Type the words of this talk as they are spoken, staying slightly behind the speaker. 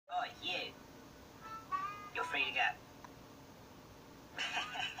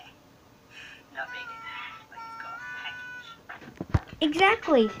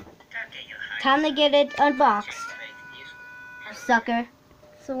Exactly. Time to get it unboxed, sucker.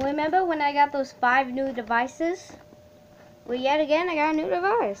 So remember when I got those 5 new devices? Well, yet again, I got a new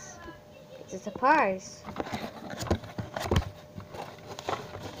device. It's a surprise.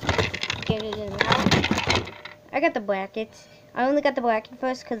 Get it in now. I got the brackets. I only got the bracket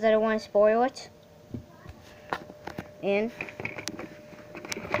first because I don't want to spoil it. And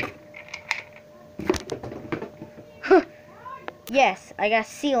yes, I got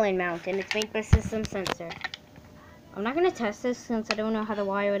ceiling mount, and it's made by System Sensor. I'm not gonna test this since I don't know how to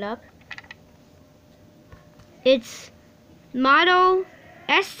wire it up. It's model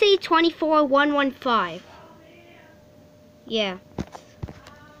SC24115. Yeah,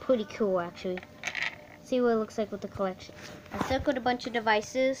 pretty cool actually. See what it looks like with the collection. I circled a bunch of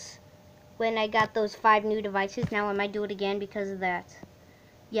devices when I got those 5 new devices. Now I might do it again because of that.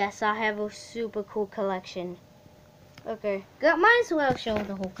 Yes, I have a super cool collection. Okay, might as well show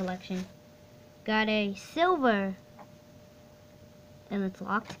the whole collection. Got a silver, and it's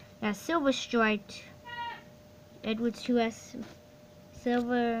locked. Got a silver striped Edwards 2S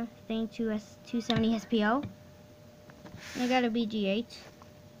silver thing 270 SPO. And I got a BG8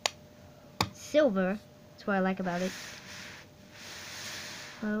 silver. That's what I like about it.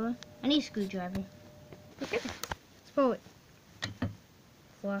 I need a screwdriver. Okay, let's pull it.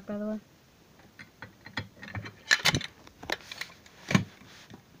 It's locked, by the way.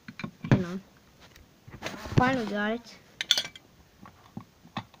 Hang on. Finally got it.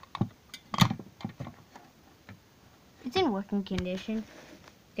 It's in working condition.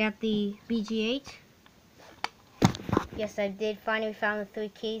 Got the BG8. Yes, I did finally found the 3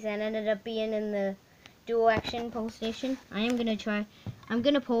 keys and ended up being in the dual action pull station. I'm gonna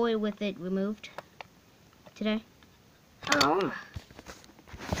pull it with it removed today. Oh.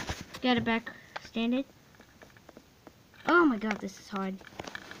 Got it back standard. Oh my god, this is hard.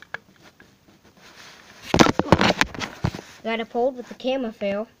 Got it pulled with the camera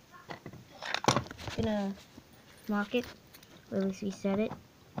fail. Gonna lock it, or at least reset it.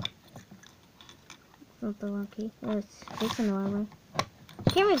 It's not the wrong key. Oh, it's facing the wrong way.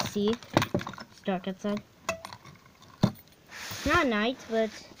 Can't really see. It's dark outside. It's not night, but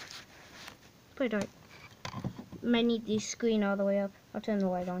it's pretty dark. Might need the screen all the way up. I'll turn the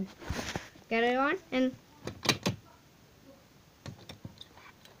light on. Got it on, and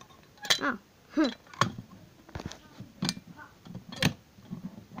oh,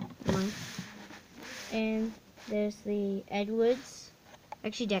 and there's the Edwards. I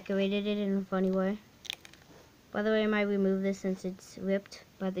actually decorated it in a funny way. By the way, I might remove this since it's ripped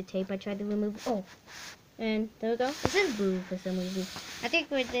by the tape I tried to remove. Oh, and there we go. It says blue for some reason. I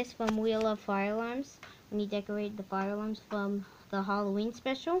decorated this from Wheel of Fire Alarms. When you decorated the fire alarms from the Halloween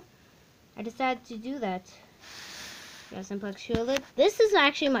special, I decided to do that. Got some Plex shielded. This is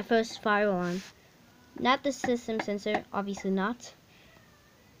actually my first fire alarm. Not the System Sensor, obviously not.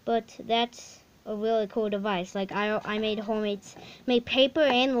 But that's a really cool device. Like I made paper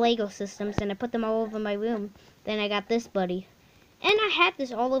and Lego systems, and I put them all over my room. Then I got this buddy, and I had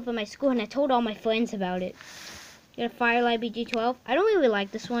this all over my school, and I told all my friends about it. Got a Firelight BG12. I don't really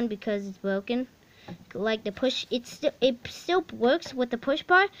like this one because it's broken. Like the push, it still works with the push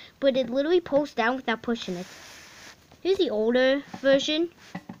bar, but it literally pulls down without pushing it. Here's the older version.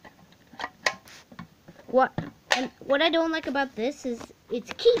 What I don't like about this is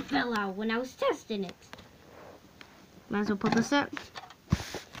its key fell out when I was testing it. Might as well put this up.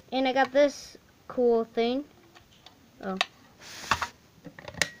 And I got this cool thing. Oh.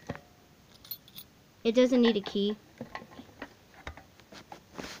 It doesn't need a key.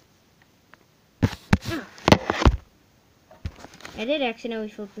 Oh. I did accidentally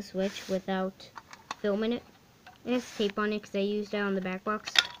flip the switch without filming it. It has tape on it because I used it on the back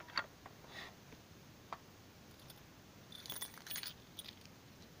box.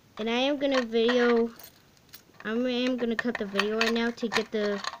 And I am gonna cut the video right now to get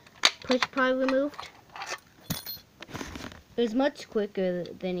the push pry removed. It's much quicker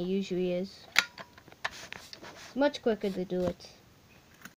than it usually is. It's much quicker to do it.